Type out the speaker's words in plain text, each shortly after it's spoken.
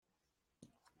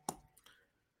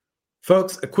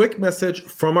Folks, a quick message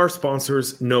from our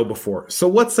sponsors, KnowBe4. So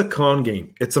what's a con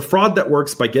game? It's a fraud that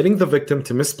works by getting the victim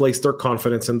to misplace their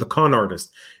confidence in the con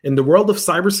artist. In the world of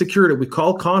cybersecurity, we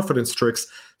call confidence tricks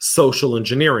social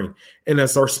engineering. And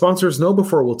as our sponsors,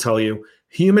 KnowBe4, will tell you,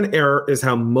 human error is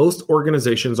how most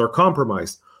organizations are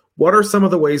compromised. What are some of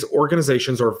the ways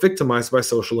organizations are victimized by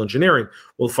social engineering?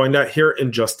 We'll find out here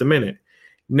in just a minute.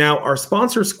 Now, our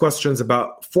sponsors' questions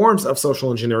about forms of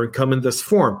social engineering come in this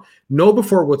form.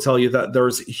 KnowBe4 will tell you that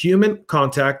there's human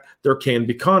contact, there can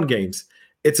be con games.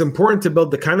 It's important to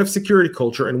build the kind of security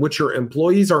culture in which your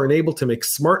employees are enabled to make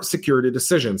smart security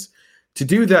decisions. To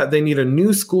do that, they need a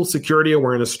new school security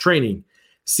awareness training.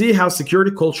 See how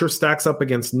security culture stacks up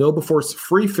against KnowBe4's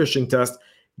free phishing test.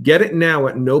 Get it now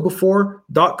at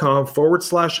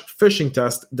knowbe4.com/phishing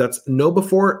test. That's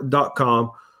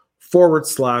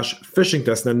knowbe4.com/phishing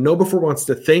test. Now, KnowBe4 wants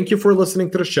to thank you for listening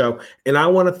to the show, and I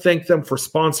want to thank them for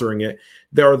sponsoring it.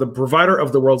 They are the provider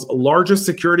of the world's largest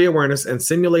security awareness and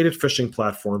simulated phishing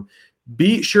platform.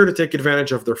 Be sure to take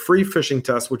advantage of their free phishing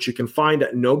test, which you can find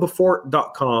at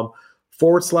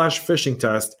knowbe4.com/phishing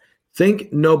test.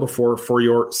 Think KnowBe4 for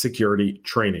your security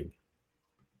training.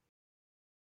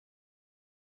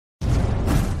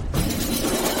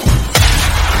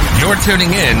 You're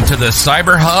tuning in to the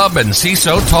Cyber Hub and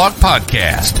CISO Talk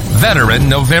podcast, Veteran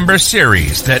November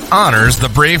series that honors the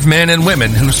brave men and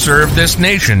women who serve this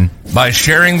nation by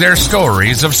sharing their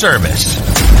stories of service.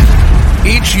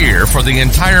 Each year for the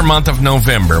entire month of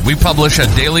November, we publish a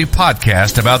daily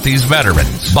podcast about these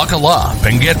veterans. Buckle up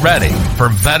and get ready for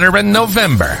Veteran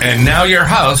November. And now your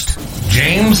host,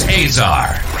 James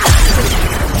Azar.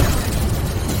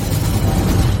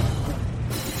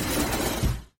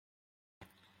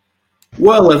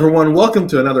 Well, everyone, welcome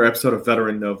to another episode of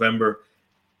Veteran November,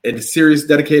 a series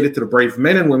dedicated to the brave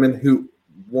men and women who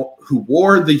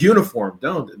wore the uniform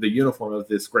of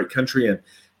this great country and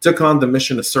took on the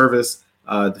mission of service,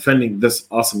 defending this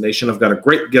awesome nation. I've got a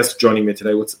great guest joining me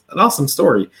today. What's an awesome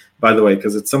story, by the way,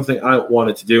 because it's something I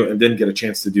wanted to do and didn't get a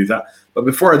chance to do that. But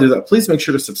before I do that, please make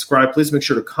sure to subscribe. Please make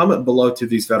sure to comment below to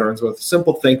these veterans with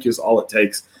simple thank yous, all it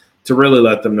takes to really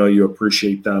let them know you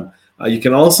appreciate them. You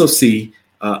can also see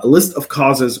a list of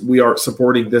causes we are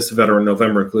supporting this Veteran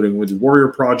November, including Wounded Warrior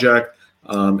Project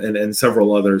and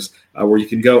several others, where you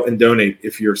can go and donate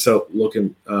if you're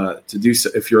looking to do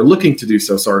so. If you're looking to do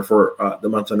so, for the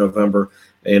month of November,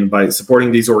 and by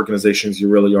supporting these organizations, you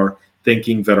really are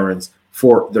thanking veterans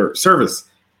for their service.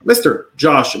 Mr.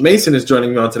 Josh Mason is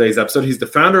joining me on today's episode. He's the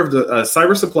founder of the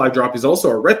Cyber Supply Drop. He's also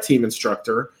a Red Team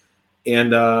instructor.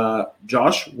 And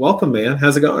Josh, welcome, man.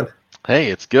 How's it going?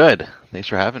 Hey, it's good. Thanks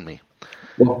for having me.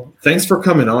 Well, thanks for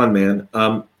coming on, man.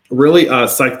 Really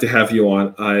psyched to have you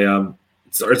on.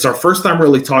 It's our first time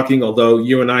really talking, although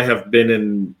you and I have been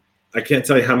in, I can't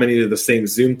tell you how many of the same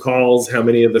Zoom calls, how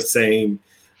many of the same,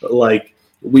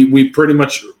 we pretty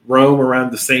much roam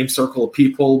around the same circle of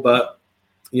people. But,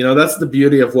 that's the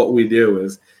beauty of what we do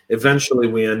is eventually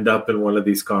we end up in one of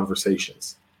these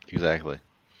conversations. Exactly.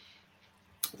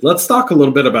 Let's talk a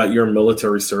little bit about your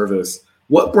military service.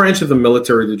 What branch of the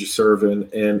military did you serve in,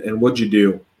 and what'd you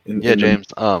do? James.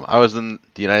 I was in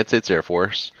the United States Air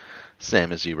Force,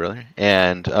 same as you, brother.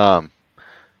 And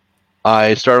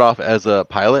I started off as a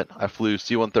pilot. I flew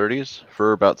C-130s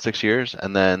for about 6 years,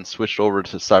 and then switched over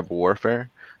to cyber warfare.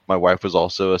 My wife was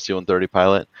also a C-130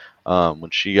 pilot.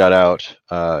 When she got out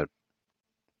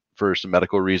for some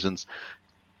medical reasons,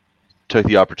 took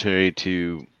the opportunity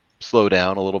to slow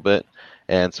down a little bit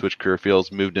and switch career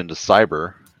fields, moved into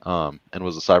cyber. And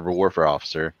was a cyber warfare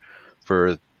officer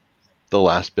for the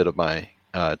last bit of my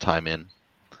time in.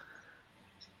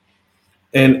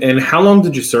 And how long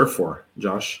did you serve for,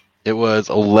 Josh? It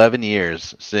was 11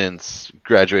 years since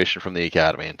graduation from the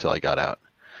academy until I got out.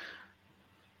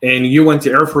 And you went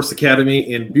to Air Force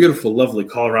Academy in beautiful, lovely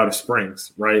Colorado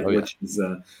Springs, right? Oh, yeah. Which is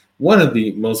one of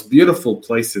the most beautiful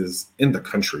places in the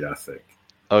country, I think.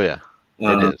 Oh, yeah,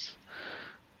 it is.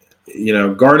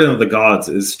 Garden of the Gods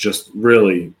is just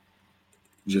really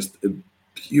just a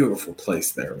beautiful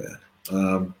place there, man.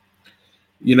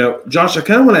 Josh, I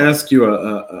kind of want to ask you,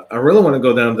 I really want to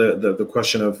go down the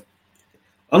question of,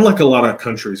 unlike a lot of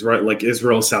countries, right, like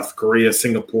Israel, South Korea,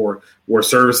 Singapore, where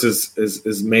service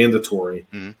is mandatory.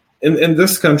 Mm-hmm. In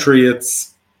this country,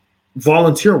 it's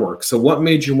volunteer work. So what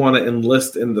made you want to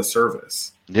enlist in the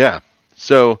service? Yeah.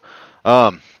 So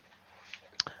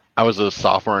I was a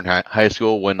sophomore in high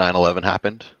school when 9/11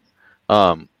 happened.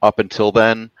 Up until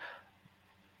then,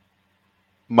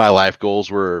 my life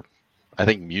goals were, I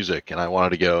think, music, and I wanted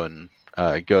to go and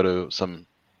go to some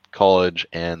college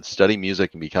and study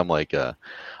music and become like a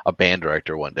band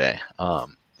director one day.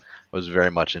 was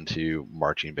very much into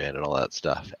marching band and all that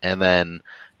stuff. And then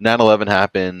 9/11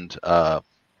 happened. I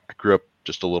grew up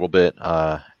just a little bit,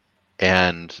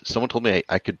 and someone told me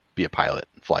I could be a pilot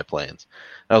and fly planes.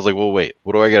 And I was like, well, wait,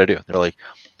 what do I got to do? They're like,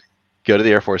 go to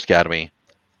the Air Force Academy,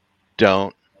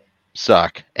 don't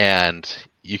suck, and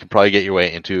you can probably get your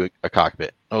way into a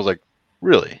cockpit. I was like,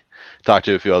 really? Talked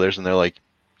to a few others, and they're like,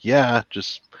 yeah,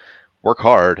 just work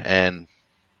hard, and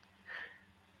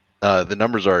the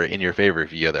numbers are in your favor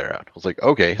if you go there out. I was like,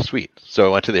 okay, sweet. So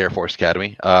I went to the Air Force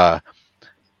Academy.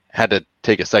 Had to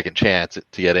take a second chance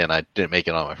to get in. I didn't make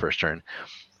it on my first turn.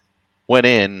 Went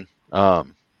in,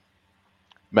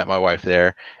 met my wife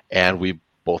there, and we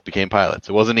both became pilots.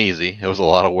 It wasn't easy. It was a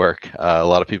lot of work. A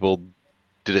lot of people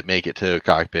didn't make it to a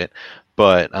cockpit,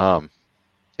 but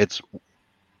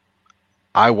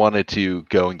I wanted to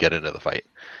go and get into the fight,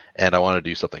 and I wanted to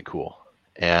do something cool.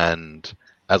 And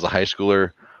as a high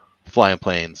schooler, flying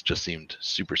planes just seemed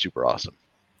super, super awesome.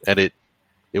 And it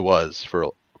was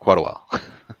for quite a while.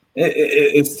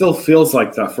 It still feels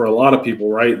like that for a lot of people,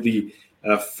 right? The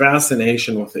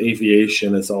fascination with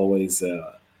aviation is always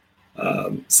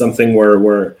something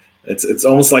where it's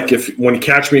almost like when you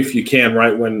Catch Me If You Can,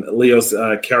 right? When Leo's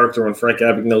character, when Frank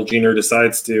Abagnale Jr.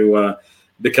 decides to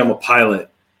become a pilot,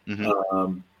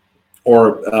 mm-hmm.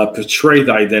 Or portray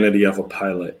the identity of a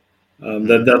pilot.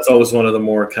 That's always one of the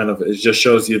more kind of, it just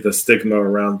shows you the stigma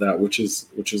around that, which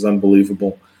is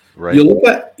unbelievable. Right. You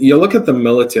look at the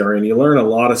military and you learn a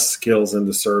lot of skills in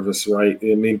the service, right?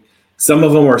 I mean, some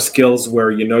of them are skills where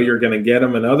you know you're going to get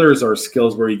them, and others are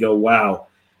skills where you go, wow,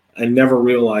 I never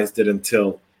realized it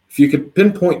until. If you could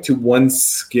pinpoint to one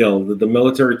skill that the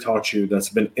military taught you that's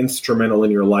been instrumental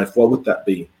in your life, what would that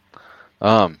be?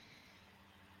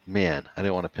 Man, I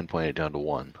didn't want to pinpoint it down to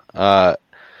one.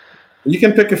 You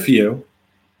can pick a few.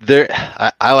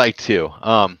 I like two.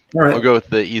 All right. I'll go with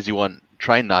the easy one.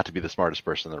 Try not to be the smartest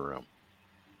person in the room.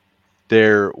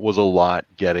 There was a lot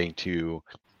getting to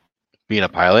being a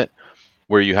pilot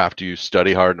where you have to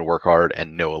study hard and work hard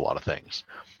and know a lot of things,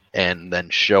 and then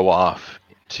show off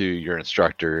to your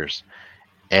instructors.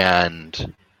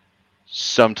 And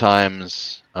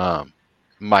sometimes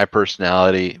my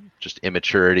personality, just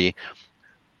immaturity,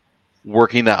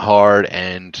 working that hard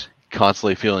and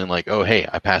constantly feeling like, oh, hey,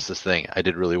 I passed this thing. I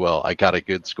did really well. I got a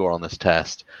good score on this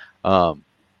test. And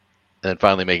then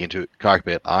finally making it to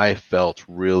cockpit, I felt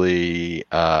really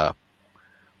proud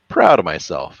of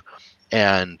myself.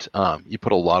 And you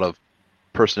put a lot of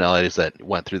personalities that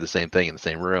went through the same thing in the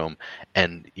same room,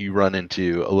 and you run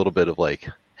into a little bit of like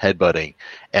headbutting,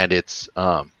 and it's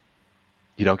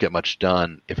you don't get much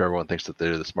done if everyone thinks that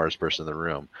they're the smartest person in the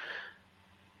room.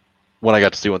 When I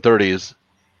got to C-130s,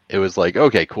 it was like,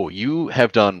 okay, cool, you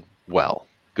have done well.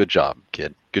 Good job,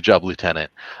 kid. Good job,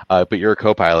 lieutenant. But you're a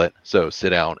co-pilot, so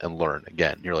sit down and learn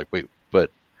again. You're like, wait,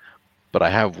 but I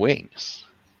have wings.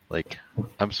 Like,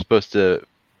 I'm supposed to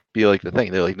be like the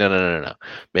thing. They're like, no.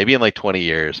 Maybe in like 20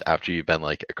 years after you've been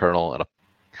like a colonel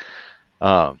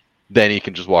and then you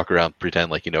can just walk around,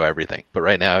 pretend like you know everything. But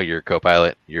right now, you're a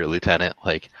co-pilot, you're a lieutenant.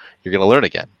 Like, you're gonna learn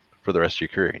again for the rest of your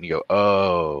career. And you go,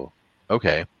 oh,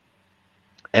 okay.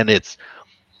 And that's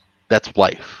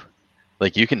life.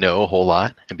 Like, you can know a whole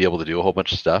lot and be able to do a whole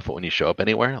bunch of stuff, but when you show up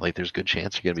anywhere, like, there's a good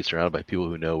chance you're going to be surrounded by people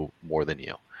who know more than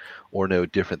you, or know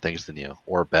different things than you,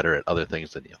 or are better at other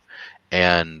things than you.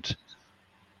 And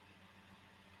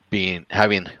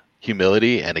having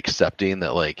humility and accepting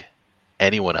that, like,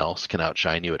 anyone else can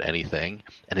outshine you at anything,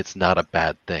 and it's not a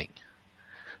bad thing.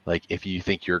 Like, if you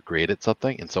think you're great at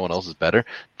something and someone else is better,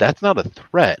 that's not a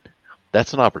threat.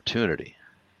 That's an opportunity.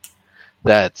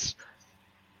 That's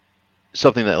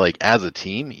something that, like, as a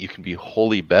team, you can be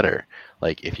wholly better.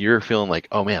 Like, if you're feeling like,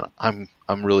 oh man, I'm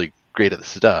really great at this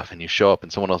stuff, and you show up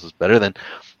and someone else is better, then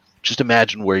just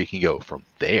imagine where you can go from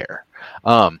there.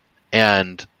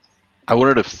 And I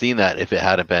wouldn't have seen that if it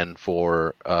hadn't been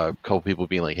for a couple people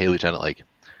being like, hey, Lieutenant, like,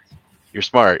 you're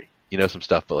smart, you know some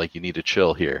stuff, but like, you need to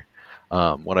chill here.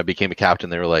 When I became a captain,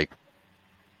 they were like,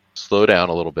 slow down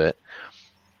a little bit.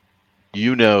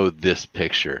 You know this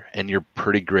picture, and you're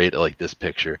pretty great at like this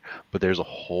picture, but there's a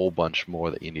whole bunch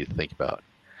more that you need to think about.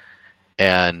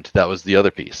 And that was the other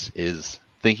piece, is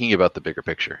thinking about the bigger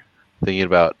picture, thinking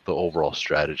about the overall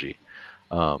strategy.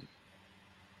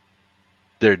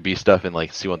 There'd be stuff in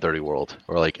like C-130 world,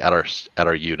 or like at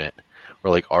our unit,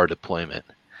 or like our deployment,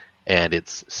 and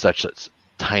it's such a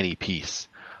tiny piece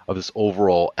of this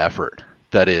overall effort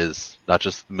that is not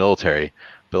just the military,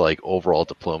 but like overall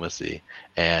diplomacy,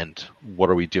 and what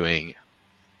are we doing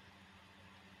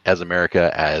as America,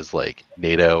 as like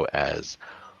NATO, as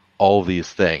all of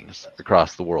these things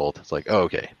across the world. It's like, oh,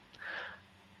 okay,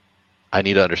 I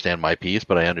need to understand my piece,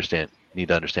 but need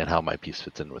to understand how my piece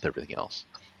fits in with everything else.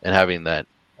 And having that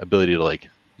ability to like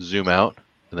zoom out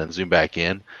and then zoom back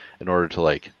in order to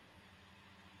like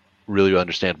really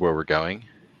understand where we're going.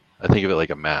 I think of it like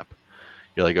a map.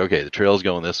 You're like, okay, the trail's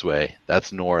going this way.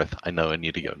 That's north. I know I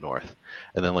need to go north.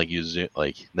 And then like you zoom,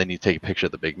 then you take a picture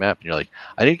of the big map and you're like,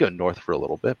 I need to go north for a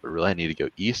little bit, but really I need to go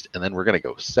east, and then we're gonna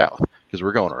go south because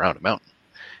we're going around a mountain.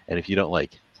 And if you don't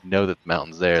like know that the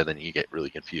mountain's there, then you get really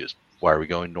confused. Why are we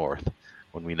going north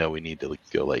when we know we need to like,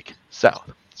 go like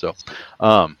south? So,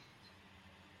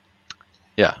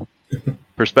 yeah,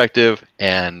 perspective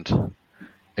and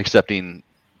accepting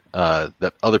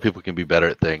that other people can be better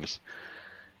at things,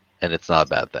 and it's not a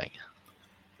bad thing.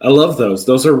 I love those.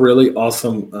 Those are really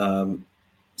awesome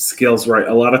skills, right?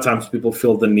 A lot of times people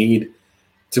feel the need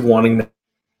to wanting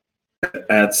to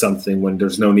add something when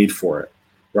there's no need for it,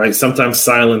 right? Sometimes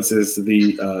silence is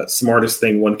the smartest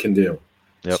thing one can do.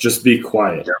 Yep. Just be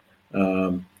quiet.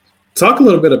 Talk a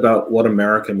little bit about what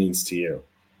America means to you.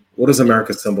 What does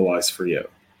America symbolize for you?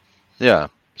 Yeah.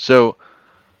 So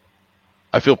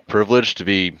I feel privileged to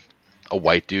be a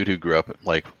white dude who grew up,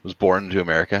 like, was born into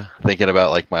America. Thinking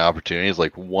about like my opportunities,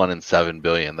 like 1 in 7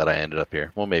 billion that I ended up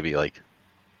here. Well, maybe like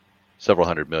several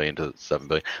hundred million to 7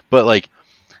 billion. But like,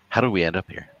 how did we end up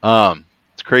here?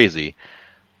 It's crazy.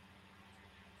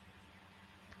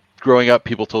 Growing up,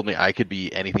 people told me I could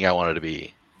be anything I wanted to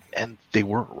be, and they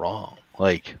weren't wrong.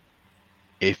 Like,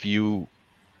 the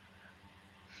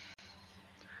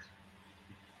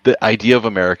idea of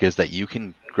America is that you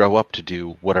can grow up to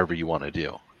do whatever you want to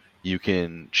do. You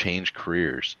can change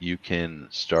careers. You can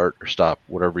start or stop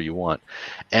whatever you want.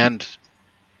 And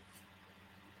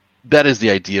that is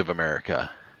the idea of America,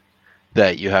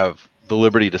 that you have the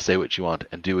liberty to say what you want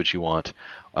and do what you want,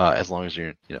 as long as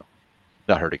you're,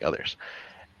 not hurting others.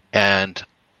 And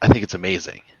I think it's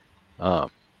amazing.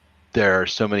 There are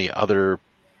so many other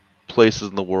places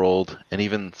in the world and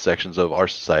even sections of our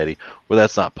society where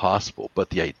that's not possible, but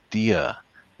the idea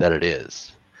that it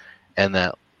is, and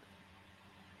that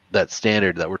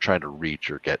standard that we're trying to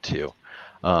reach or get to,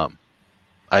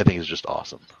 I think is just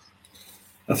awesome.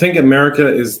 I think America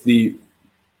is the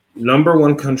number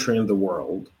one country in the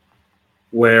world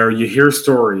where you hear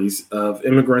stories of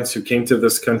immigrants who came to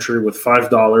this country with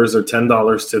 $5 or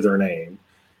 $10 to their name,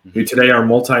 who today are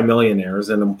multimillionaires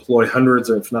and employ hundreds,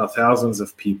 if not thousands,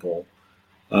 of people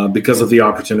because of the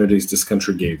opportunities this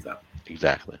country gave them.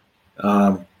 Exactly.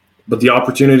 But the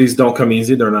opportunities don't come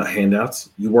easy. They're not handouts.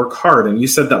 You work hard. And you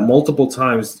said that multiple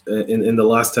times in the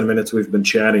last 10 minutes we've been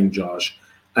chatting, Josh.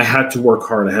 I had to work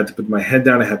hard. I had to put my head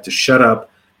down. I had to shut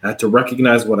up. I had to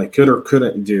recognize what I could or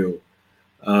couldn't do.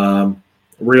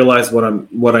 Realize what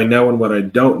I know and what I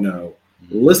don't know.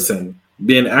 Listen.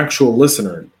 Be an actual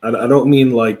listener. I don't mean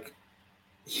like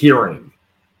hearing,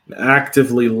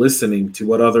 actively listening to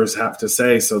what others have to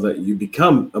say so that you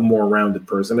become a more rounded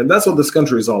person. And that's what this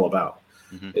country is all about.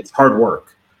 Mm-hmm. It's hard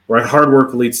work, right? Hard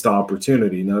work leads to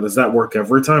opportunity. Now, does that work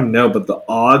every time? No, but the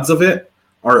odds of it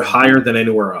are higher than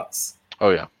anywhere else.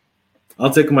 Oh, yeah. I'll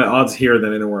take my odds here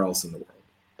than anywhere else in the world.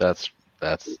 That's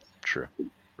true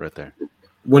right there.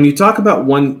 When you talk about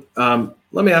one,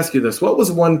 let me ask you this. What was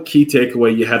one key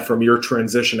takeaway you had from your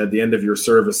transition at the end of your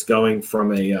service, going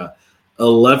from a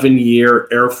 11-year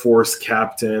Air Force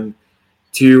captain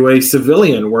to a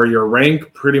civilian where your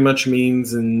rank pretty much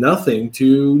means nothing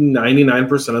to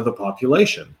 99% of the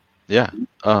population? Yeah.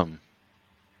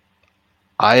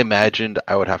 I imagined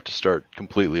I would have to start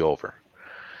completely over,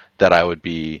 that I would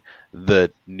be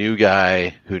the new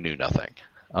guy who knew nothing.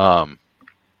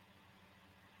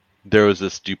 There was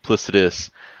this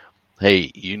duplicitous,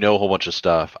 hey, you know a whole bunch of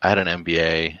stuff. I had an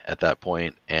MBA at that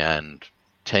point, and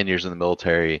 10 years in the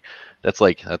military,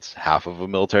 that's half of a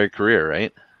military career,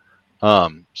 right?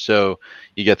 So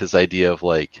you get this idea of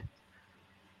like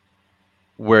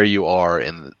where you are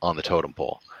on the totem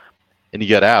pole. And you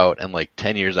get out, and like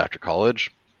 10 years after college,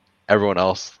 everyone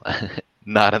else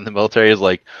not in the military is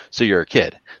like, so you're a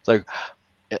kid. It's like,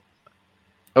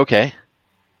 okay,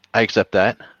 I accept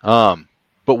that.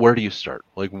 But where do you start?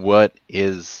 Like, what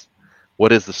is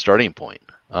the starting point?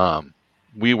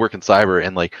 We work in cyber,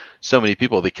 and like so many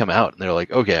people, they come out and they're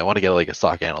like, okay, I want to get like a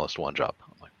SOC analyst 1 job.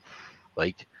 I'm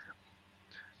like,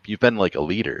 you've been like a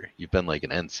leader, you've been like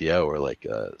an NCO or like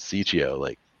a CTO.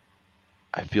 Like,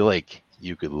 I feel like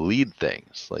you could lead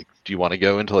things. Like, do you want to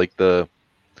go into like the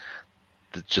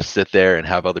just sit there and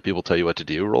have other people tell you what to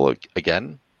do role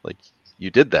again? Like,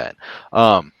 you did that.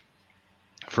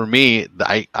 For me,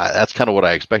 that's kind of what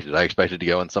I expected. I expected to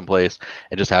go in someplace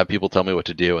and just have people tell me what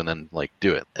to do and then like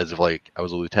do it as if like I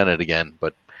was a lieutenant again,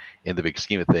 but in the big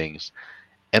scheme of things.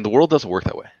 And the world doesn't work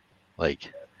that way.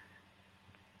 Like,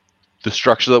 the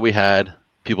structure that we had,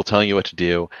 people telling you what to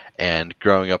do, and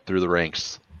growing up through the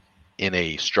ranks in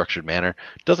a structured manner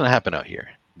doesn't happen out here.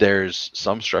 There's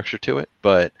some structure to it,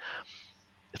 but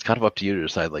it's kind of up to you to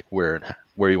decide like where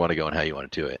you want to go and how you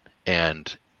want to do it.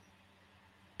 And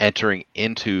entering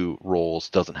into roles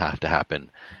doesn't have to happen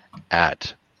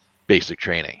at basic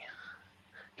training,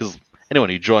 because anyone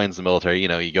who joins the military,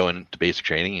 you go into basic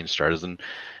training and start as an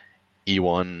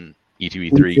E1,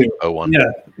 E2, E3,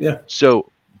 O1. Yeah. So,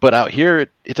 but out here,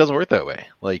 it doesn't work that way.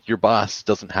 Like, your boss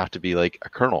doesn't have to be like a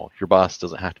colonel. Your boss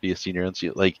doesn't have to be a senior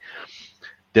NCO. Like,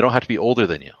 they don't have to be older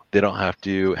than you. They don't have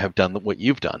to have done what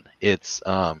you've done. It's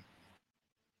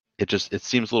it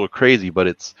seems a little crazy, but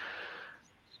it's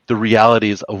the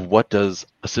realities of what does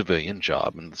a civilian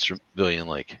job and the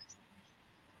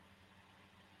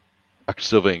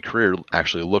civilian career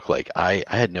actually look like. I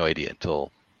had no idea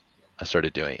until I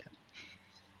started doing it.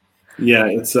 Yeah,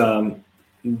 it's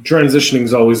transitioning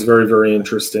is always very, very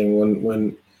interesting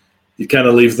when you kind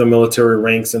of leave the military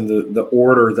ranks and the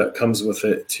order that comes with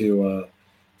it to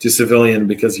civilian,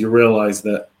 because you realize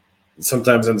that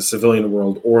sometimes in the civilian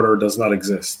world, order does not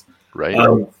exist. Right.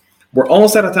 We're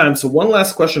almost out of time. So one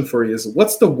last question for you is,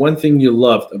 what's the one thing you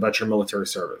loved about your military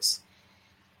service?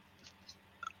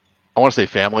 I want to say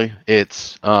family.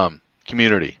 It's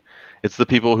community. It's the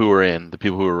people who are the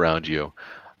people who are around you.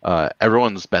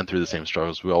 Everyone's been through the same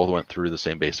struggles. We all went through the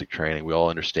same basic training. We all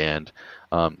understand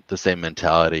the same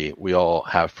mentality. We all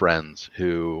have friends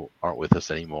who aren't with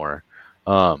us anymore.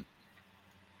 No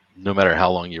matter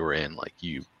how long you were in, like,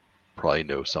 you probably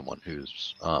know someone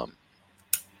who's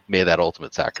made that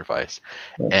ultimate sacrifice.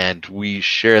 And we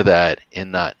share that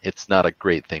in that it's not a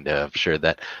great thing to have shared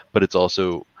that, but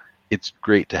it's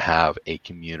great to have a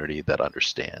community that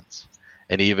understands.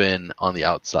 And even on the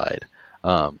outside,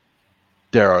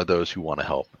 there are those who want to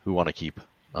help, who want to keep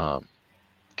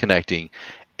connecting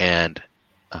and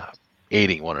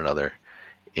aiding one another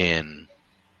in,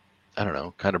 I don't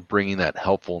know, kind of bringing that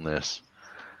helpfulness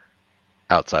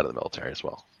outside of the military as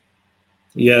well.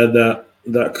 Yeah,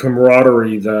 that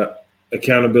camaraderie, that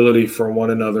accountability for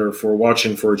one another, for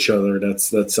watching for each other,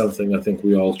 that's something I think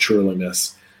we all truly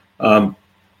miss.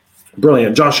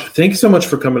 Brilliant. Josh, thank you so much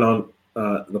for coming on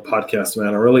the podcast,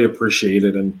 man. I really appreciate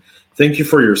it. And thank you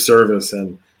for your service.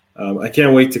 And I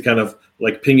can't wait to kind of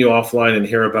like ping you offline and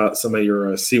hear about some of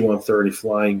your C-130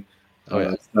 flying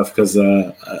stuff. Because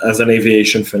as an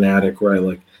aviation fanatic, right,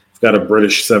 like I've got a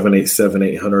British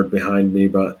 787-800 behind me,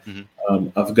 but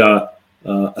I've got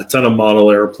a ton of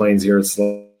model airplanes here. It's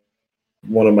like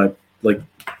one of my like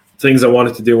things I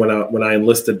wanted to do when I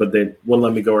enlisted, but they wouldn't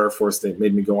let me go Air Force. They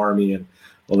made me go Army, and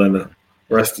well, then the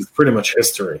rest is pretty much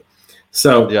history.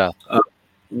 So yeah.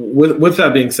 With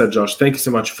that being said, Josh, thank you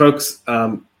so much, folks.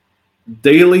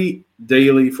 Daily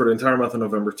for the entire month of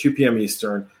November, 2 p.m.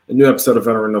 Eastern, a new episode of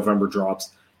Veteran November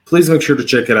drops. Please make sure to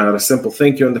check it out. A simple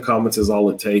thank you in the comments is all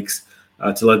it takes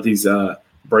to let these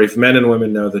brave men and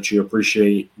women know that you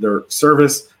appreciate their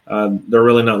service. They're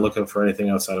really not looking for anything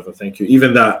outside of a thank you.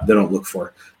 Even that they don't look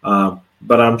for.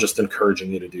 But I'm just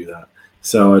encouraging you to do that.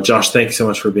 So, Josh, thank you so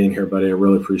much for being here, buddy. I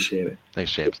really appreciate it.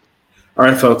 Thanks, James. All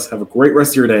right, folks, have a great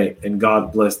rest of your day, and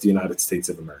God bless the United States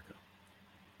of America.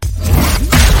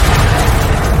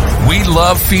 We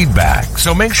love feedback,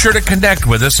 so make sure to connect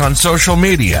with us on social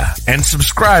media and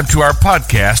subscribe to our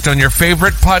podcast on your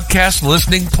favorite podcast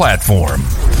listening platform.